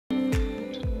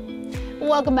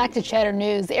Welcome back to Cheddar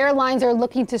News. Airlines are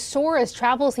looking to soar as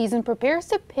travel season prepares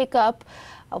to pick up,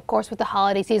 of course, with the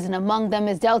holiday season. Among them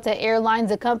is Delta Airlines,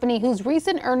 a company whose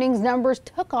recent earnings numbers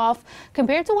took off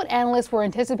compared to what analysts were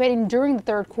anticipating during the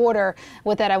third quarter.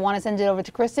 With that, I want to send it over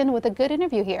to Kristen with a good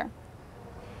interview here.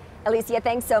 Alicia,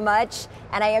 thanks so much.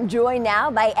 And I am joined now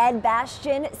by Ed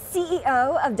Bastian,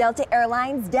 CEO of Delta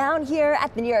Airlines, down here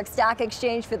at the New York Stock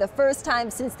Exchange for the first time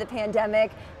since the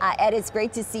pandemic. Ed, it's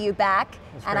great to see you back.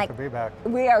 It's great to be back.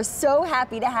 We are so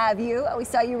happy to have you. We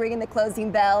saw you ringing the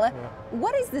closing bell. Yeah.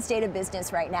 What is the state of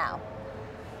business right now?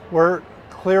 We're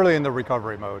clearly in the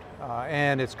recovery mode,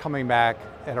 and it's coming back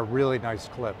at a really nice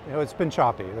clip. You know, it's been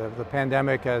choppy. The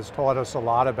pandemic has taught us a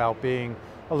lot about being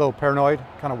a little paranoid,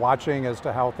 kind of watching as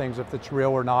to how things, if it's real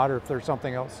or not, or if there's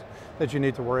something else that you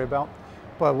need to worry about.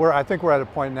 But I think we're at a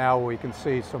point now where we can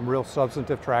see some real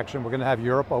substantive traction. We're going to have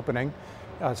Europe opening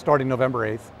starting November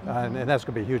 8th, and that's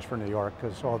going to be huge for New York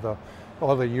because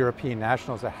all the European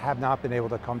nationals that have not been able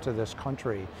to come to this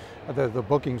country, the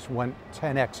bookings went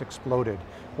 10x exploded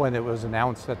when it was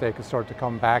announced that they could start to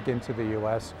come back into the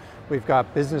US. We've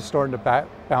got business starting to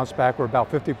bounce back. We're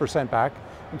about 50% back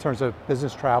in terms of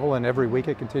business travel, and every week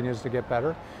it continues to get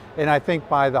better. And I think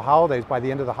by the holidays, by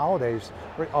the end of the holidays,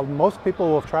 most people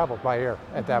will have traveled by air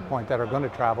at that point that are going to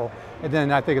travel. And then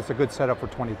I think it's a good setup for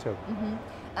 22.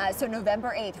 So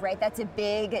November 8th, right? That's a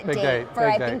big date for,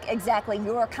 big I day. think, exactly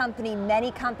your company,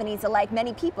 many companies alike,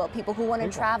 many people who want to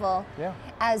travel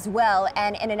as well.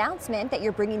 And an announcement that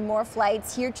you're bringing more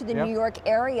flights here to the New York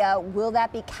area. Will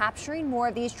that be capturing more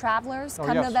of these travelers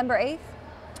come November 8th?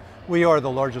 We are the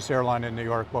largest airline in New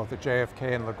York, both at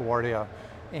JFK and LaGuardia.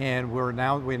 And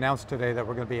we announced today that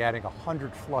we're going to be adding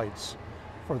 100 flights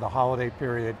for the holiday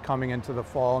period coming into the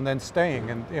fall, and then staying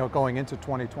and going into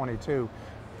 2022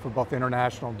 for both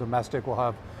international and domestic. We'll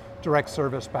have direct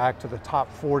service back to the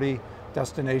top 40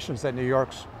 destinations that New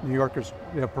Yorkers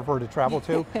prefer to travel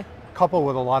to, coupled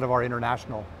with a lot of our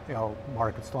international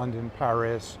markets: London,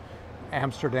 Paris,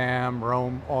 Amsterdam,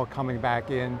 Rome, all coming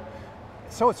back in.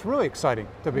 So it's really exciting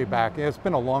to be back. It's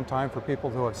been a long time for people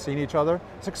who have seen each other.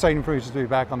 It's exciting for me to be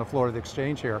back on the floor of the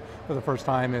exchange here for the first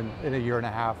time in a year and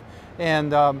a half.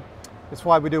 And it's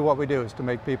why we do what we do, is to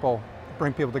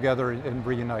bring people together and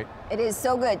reunite. It is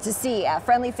so good to see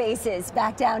friendly faces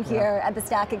back down here at the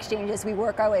Stock Exchange as we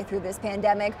work our way through this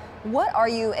pandemic. What are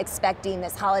you expecting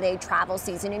this holiday travel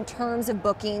season in terms of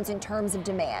bookings, in terms of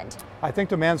demand? I think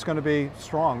demand's going to be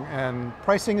strong, and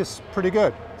pricing is pretty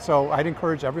good. So I'd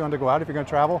encourage everyone to go out if you're going to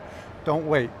travel. Don't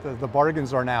wait. The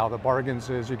bargains are now. The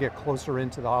bargains is you get closer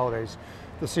into the holidays,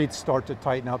 the seats start to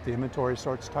tighten up, the inventory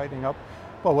starts tightening up.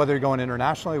 But whether you're going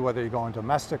internationally, whether you're going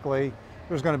domestically,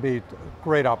 there's going to be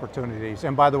great opportunities.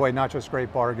 And by the way, not just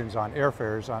great bargains on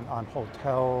airfares, on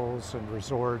hotels and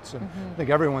resorts. And I think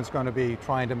everyone's going to be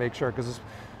trying to make sure, because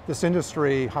this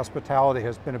industry, hospitality,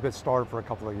 has been a bit starved for a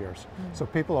couple of years. So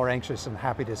people are anxious and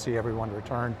happy to see everyone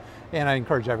return. And I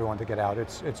encourage everyone to get out.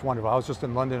 It's wonderful. I was just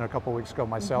in London a couple of weeks ago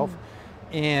myself.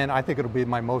 And I think it'll be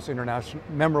my most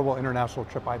memorable international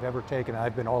trip I've ever taken.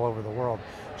 I've been all over the world,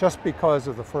 just because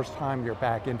of the first time you're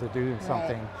back into doing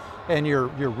something, and you're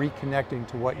reconnecting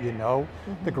to what you know,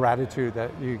 the gratitude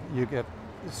that you get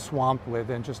swamped with,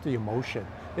 and just the emotion.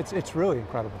 It's really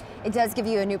incredible. It does give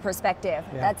you a new perspective,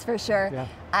 that's for sure.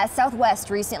 Southwest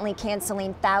recently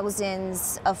canceling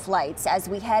thousands of flights. As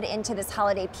we head into this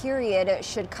holiday period,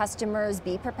 should customers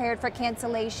be prepared for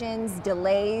cancellations,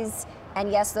 delays, and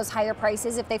yes, those higher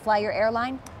prices if they fly your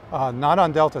airline? Not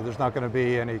on Delta. There's not going to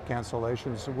be any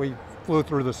cancellations. We flew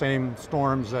through the same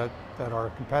storms that our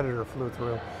competitor flew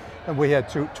through, and we had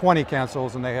 20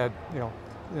 cancels, and they had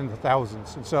in the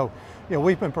thousands. And so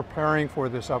we've been preparing for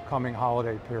this upcoming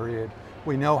holiday period.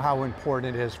 We know how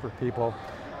important it is for people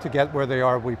to get where they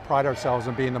are. We pride ourselves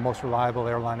in being the most reliable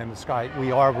airline in the sky.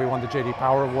 We won the J.D.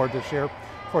 Power Award this year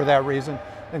for that reason.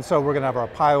 And so we're going to have our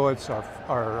pilots,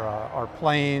 our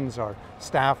planes, our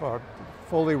staff are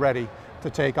fully ready to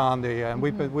take on and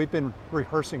we've been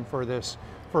rehearsing for this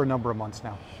for a number of months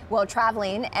now. Well,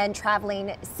 traveling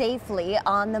safely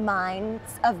on the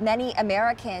minds of many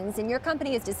Americans, and your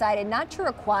company has decided not to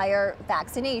require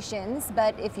vaccinations,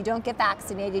 but if you don't get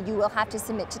vaccinated, you will have to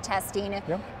submit to testing,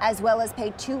 as well as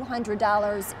pay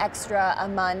 $200 extra a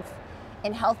month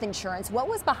in health insurance. What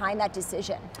was behind that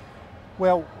decision?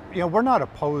 Well, we're not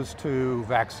opposed to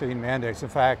vaccine mandates. In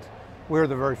fact, we're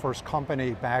the very first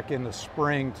company back in the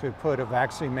spring to put a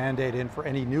vaccine mandate in for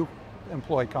any new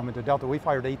employee coming to Delta. We've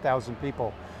hired 8,000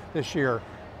 people this year,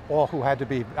 all who had to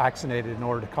be vaccinated in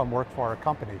order to come work for our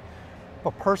company.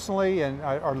 But personally, and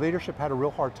our leadership had a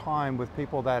real hard time with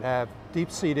people that have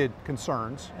deep-seated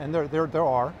concerns, and there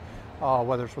are,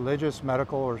 whether it's religious,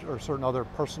 medical, or certain other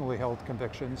personally held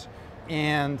convictions.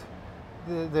 And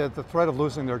the threat of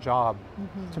losing their job,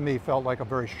 to me, felt like a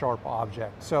very sharp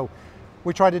object. So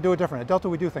we tried to do it different. At Delta,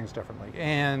 we do things differently.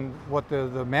 And what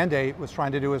the mandate was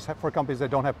trying to do is for companies that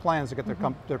don't have plans to get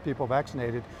their people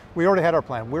vaccinated. We already had our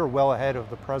plan. We were well ahead of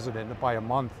the president by a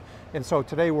month. And so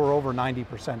today we're over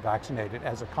 90% vaccinated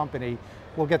as a company.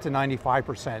 We'll get to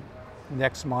 95%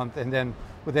 next month, and then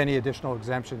with any additional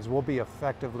exemptions, we'll be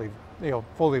effectively,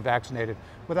 fully vaccinated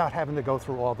without having to go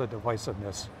through all the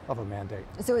divisiveness of a mandate.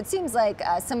 So it seems like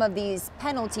some of these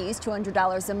penalties,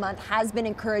 $200 a month, has been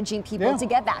encouraging people to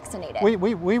get vaccinated.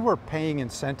 We were paying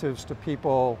incentives to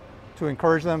people to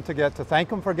encourage them to thank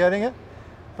them for getting it,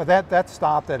 but that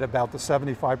stopped at about the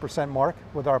 75% mark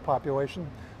with our population.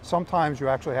 Sometimes you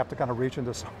actually have to kind of reach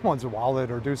into someone's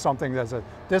wallet or do something as a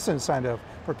disincentive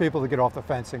for people to get off the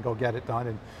fence and go get it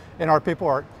done. And our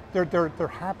people they're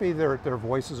happy, their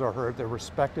voices are heard, they're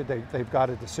respected, they've got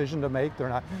a decision to make. They're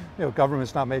not,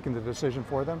 government's not making the decision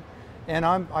for them. And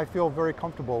I feel very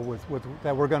comfortable with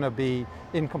that we're going to be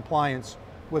in compliance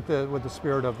with the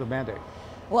spirit of the mandate.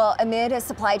 Well, amid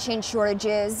supply chain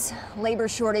shortages, labor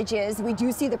shortages, we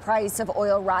do see the price of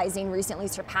oil rising, recently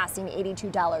surpassing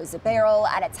 $82 a barrel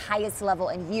at its highest level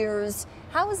in years.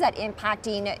 How is that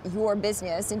impacting your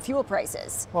business and fuel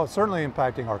prices? Well, it's certainly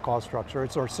impacting our cost structure.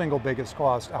 It's our single biggest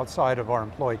cost outside of our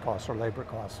employee costs or labor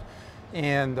costs.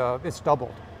 And it's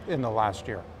doubled in the last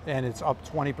year. And it's up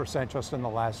 20% just in the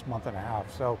last month and a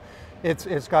half. So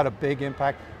it's got a big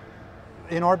impact.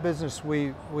 In our business,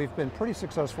 we've been pretty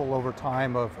successful over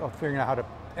time of figuring out how to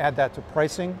add that to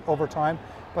pricing over time,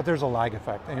 but there's a lag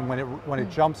effect. And when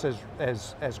it jumps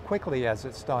as quickly as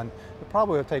it's done, it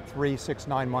probably will take 3, 6,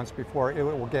 9 months before it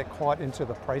will get caught into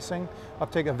the pricing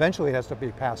uptake. Eventually it has to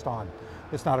be passed on.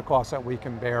 It's not a cost that we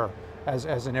can bear as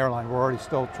an airline. We're already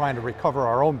still trying to recover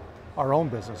our own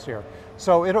business here.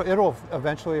 So it'll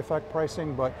eventually affect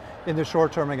pricing, but in the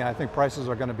short term, again, I think prices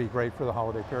are going to be great for the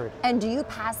holiday period. And do you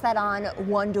pass that on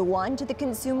one-to-one to the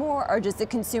consumer, or does the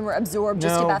consumer absorb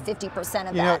just about 50%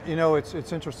 of that?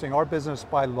 It's interesting. Our business,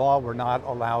 by law, we're not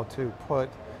allowed to put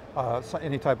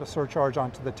any type of surcharge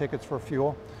onto the tickets for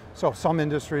fuel. So some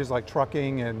industries like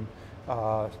trucking and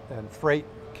freight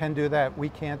can do that. We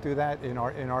can't do that in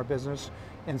our business.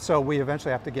 And so we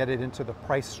eventually have to get it into the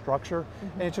price structure,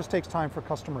 and it just takes time for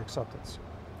customer acceptance.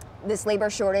 This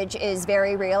labor shortage is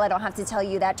very real. I don't have to tell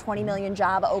you that. 20 million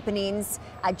job openings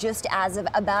just as of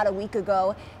about a week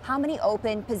ago. How many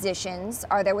open positions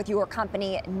are there with your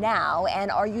company now,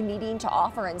 and are you needing to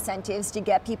offer incentives to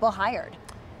get people hired?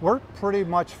 We're pretty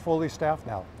much fully staffed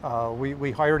now.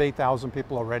 We hired 8,000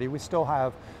 people already. We still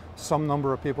have some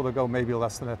number of people to go, maybe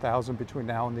less than 1,000 between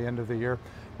now and the end of the year.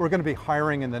 We're going to be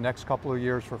hiring in the next couple of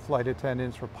years for flight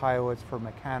attendants, for pilots, for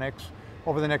mechanics.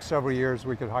 Over the next several years,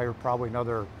 we could hire probably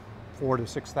another 4,000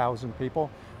 to 6,000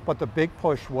 people. But the big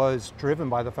push was driven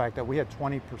by the fact that we had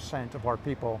 20% of our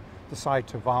people decide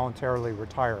to voluntarily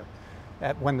retire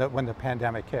when the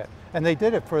pandemic hit. And they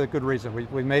did it for a good reason.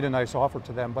 We made a nice offer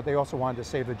to them, but they also wanted to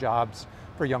save the jobs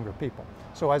for younger people.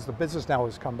 So as the business now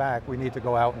has come back, we need to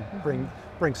go out and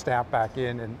bring staff back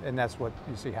in, and that's what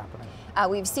you see happening.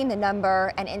 We've seen the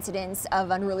number and incidence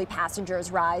of unruly passengers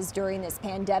rise during this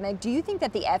pandemic. Do you think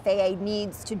that the FAA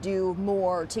needs to do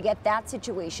more to get that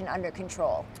situation under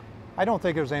control? I don't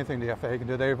think there's anything the FAA can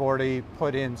do. They've already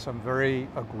put in some very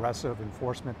aggressive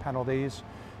enforcement penalties,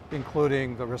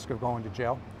 including the risk of going to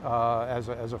jail as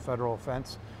a federal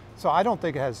offense. So I don't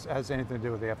think it has anything to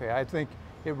do with the FAA. I think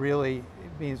it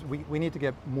means we need to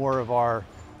get more of our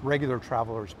regular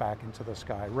travelers back into the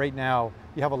sky. Right now,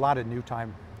 you have a lot of new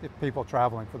time people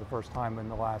traveling for the first time in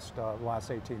the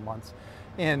last 18 months.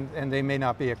 And they may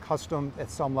not be accustomed at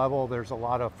some level. There's a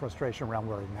lot of frustration around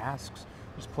wearing masks.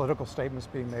 There's political statements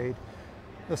being made.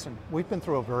 Listen, we've been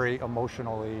through a very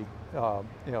emotionally,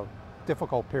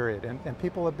 difficult period, and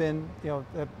people have been,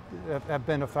 have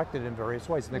been affected in various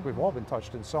ways. I think we've all been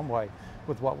touched in some way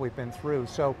with what we've been through.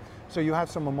 So you have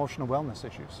some emotional wellness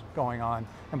issues going on.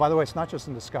 And by the way, it's not just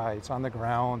in the sky. It's on the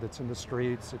ground. It's in the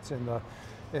streets. It's in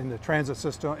the transit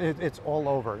system. It's all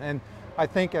over. And I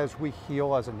think as we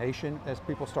heal as a nation, as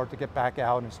people start to get back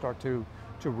out and start to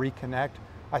reconnect,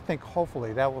 I think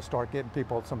hopefully that will start getting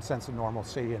people some sense of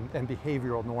normalcy and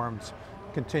behavioral norms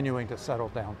continuing to settle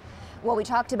down. Well, we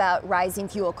talked about rising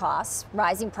fuel costs,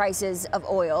 rising prices of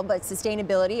oil, but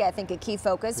sustainability, I think, a key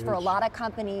focus for a lot of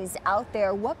companies out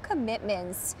there. What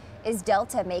commitments is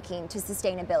Delta making to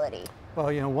sustainability? Well,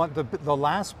 the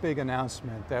last big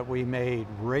announcement that we made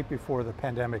right before the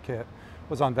pandemic hit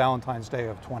was on Valentine's Day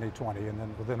of 2020, and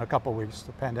then within a couple of weeks,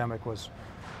 the pandemic was,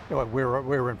 we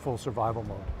were in full survival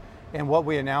mode. And what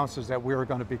we announced is that we were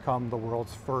going to become the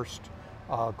world's first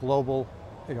global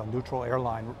neutral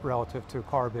airline relative to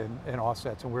carbon and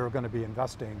offsets, and we were going to be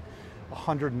investing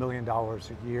 $100 million a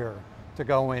year to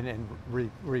go in and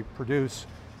reproduce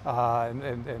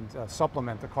and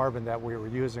supplement the carbon that we were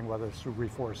using, whether it's through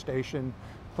reforestation,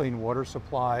 clean water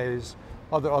supplies,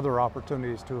 other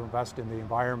opportunities to invest in the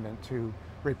environment to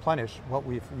replenish what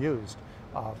we've used.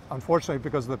 Unfortunately,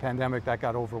 because of the pandemic, that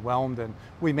got overwhelmed, and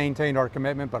we maintained our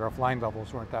commitment, but our flying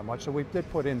levels weren't that much. So we did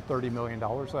put in $30 million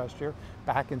last year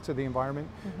back into the environment.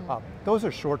 Those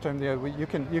are short-term.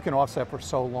 You can offset for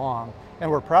so long, and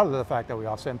we're proud of the fact that we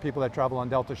offset. And people that travel on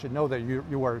Delta should know that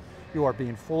you are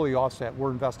being fully offset.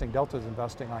 We're investing. Delta's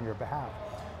investing on your behalf.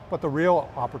 But the real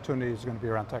opportunity is going to be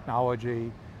around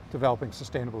technology, developing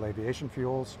sustainable aviation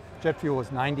fuels. Jet fuel is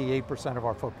 98% of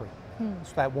our footprint.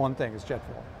 So that one thing is jet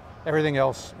fuel. Everything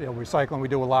else, recycling, we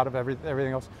do a lot of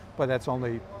everything else, but that's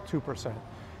only 2%.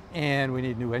 And we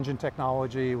need new engine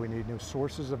technology, we need new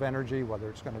sources of energy, whether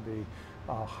it's going to be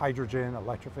hydrogen,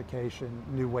 electrification,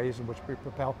 new ways in which we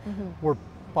propel. We're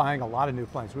buying a lot of new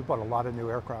planes. We bought a lot of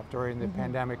new aircraft during the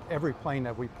pandemic. Every plane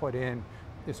that we put in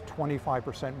is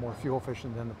 25% more fuel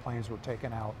efficient than the planes we're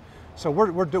taking out. So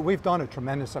we've done a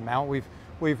tremendous amount.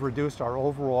 We've reduced our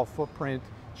overall footprint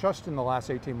just in the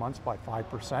last 18 months by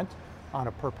 5%. On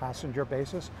a per passenger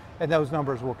basis, and those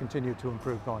numbers will continue to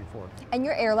improve going forward. And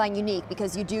your airline unique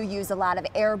because you do use a lot of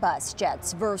Airbus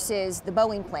jets versus the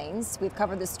Boeing planes. We've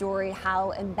covered the story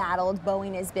how embattled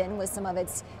Boeing has been with some of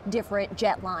its different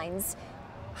jet lines.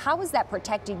 How has that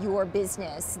protected your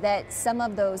business that some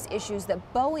of those issues that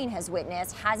Boeing has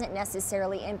witnessed hasn't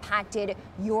necessarily impacted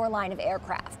your line of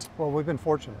aircraft? Well, we've been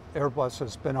fortunate. Airbus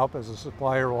has been up as a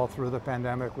supplier all through the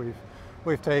pandemic.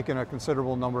 We've taken a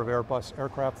considerable number of Airbus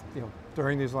aircraft.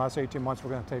 During these last 18 months, we're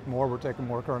going to take more. We're taking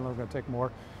more currently. We're going to take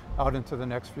more out into the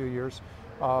next few years.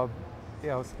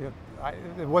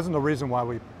 It wasn't the reason why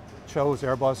we chose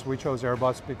Airbus. We chose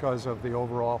Airbus because of the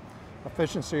overall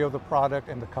efficiency of the product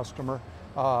and the customer.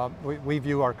 We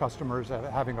view our customers as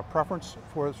having a preference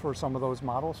for some of those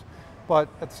models. But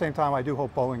at the same time, I do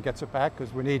hope Boeing gets it back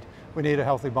because we need a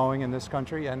healthy Boeing in this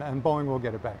country, and Boeing will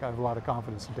get it back. I have a lot of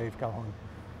confidence in Dave Calhoun.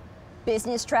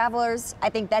 Business travelers, I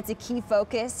think that's a key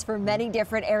focus for many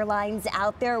different airlines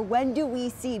out there. When do we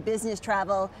see business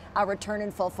travel return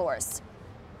in full force?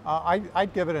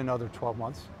 I'd give it another 12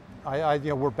 months.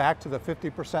 We're back to the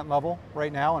 50% level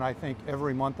right now, and I think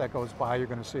every month that goes by, you're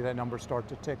going to see that number start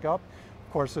to tick up.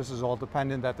 Of course, this is all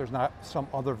dependent that there's not some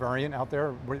other variant out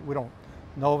there. We don't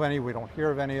know of any, we don't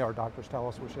hear of any. Our doctors tell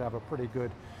us we should have a pretty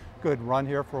good run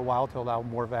here for a while to allow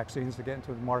more vaccines to get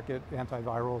into the market,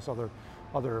 antivirals, other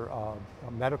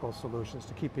medical solutions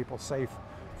to keep people safe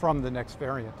from the next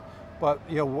variant. But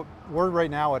we're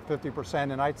right now at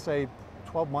 50%, and I'd say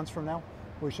 12 months from now,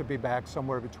 we should be back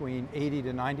somewhere between 80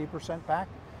 to 90% back.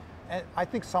 And I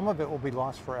think some of it will be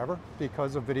lost forever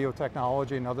because of video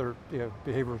technology and other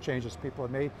behavioral changes people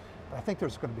have made. But I think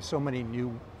there's going to be so many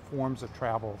new forms of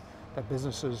travel that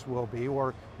businesses will be,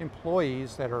 or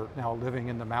employees that are now living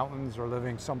in the mountains or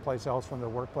living someplace else from their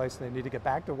workplace. They need to get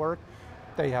back to work.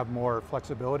 They have more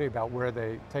flexibility about where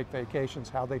they take vacations,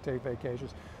 how they take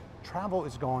vacations. Travel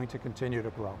is going to continue to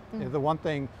grow. The one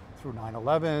thing through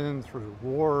 9/11, through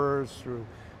wars, through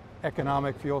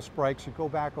economic fuel spikes, you go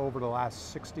back over the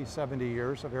last 60, 70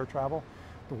 years of air travel,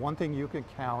 the one thing you can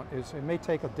count is it may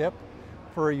take a dip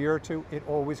for a year or two, it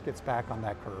always gets back on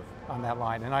that curve, on that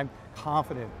line. And I'm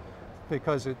confident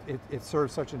because it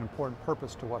serves such an important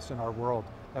purpose to us in our world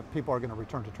that people are going to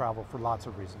return to travel for lots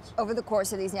of reasons. Over the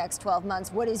course of these next 12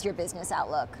 months, what is your business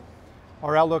outlook?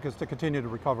 Our outlook is to continue to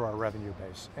recover our revenue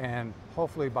base, and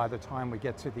hopefully by the time we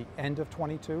get to the end of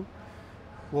 22,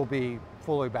 we'll be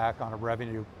fully back on a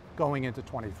revenue going into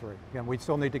 23. Again, we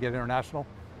still need to get international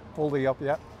fully up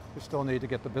yet. We still need to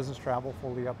get the business travel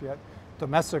fully up yet.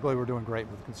 Domestically, we're doing great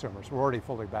with consumers. We're already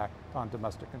fully back on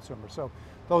domestic consumers. So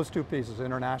those two pieces,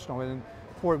 international, and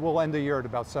we'll end the year at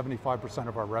about 75%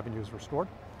 of our revenues restored.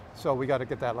 So we got to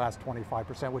get that last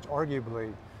 25%, which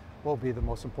arguably will be the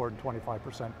most important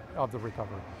 25% of the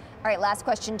recovery. All right, last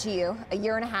question to you. A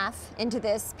year and a half into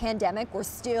this pandemic, we're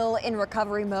still in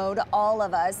recovery mode, all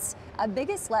of us.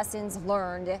 Biggest lessons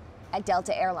learned at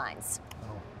Delta Airlines?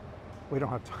 We don't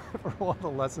have time for all the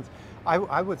lessons.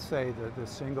 I would say that the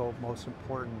single most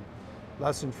important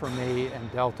lesson for me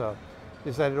and Delta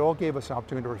is that it all gave us an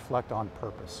opportunity to reflect on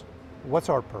purpose. What's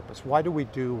our purpose? Why do we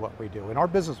do what we do? And our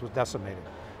business was decimated.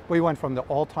 We went from the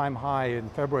all-time high in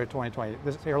February of 2020,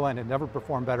 this airline had never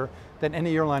performed better than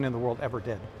any airline in the world ever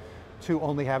did, to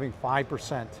only having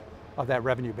 5% of that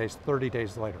revenue base 30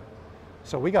 days later.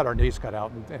 So we got our knees cut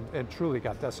out and truly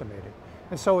got decimated.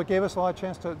 And so it gave us a lot of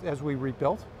chance to, as we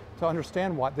rebuilt, to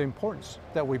understand what the importance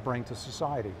that we bring to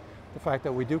society. The fact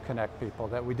that we do connect people,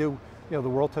 that we do, the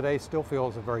world today still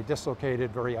feels a very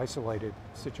dislocated, very isolated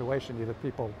situation, either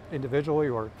people individually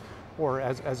or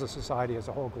as a society as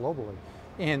a whole globally.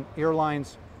 And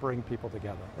airlines bring people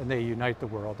together, and they unite the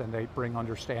world, and they bring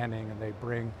understanding, and they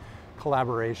bring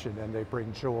collaboration, and they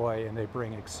bring joy, and they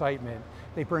bring excitement.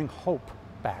 They bring hope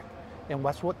back. And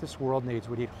that's what this world needs.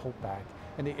 We need hope back.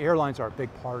 And the airlines are a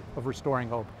big part of restoring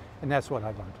hope, and that's what I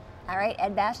learned. All right,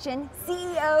 Ed Bastian,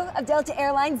 CEO of Delta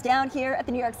Airlines, down here at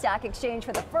the New York Stock Exchange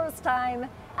for the first time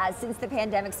since the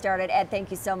pandemic started. Ed,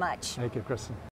 thank you so much. Thank you, Kristen.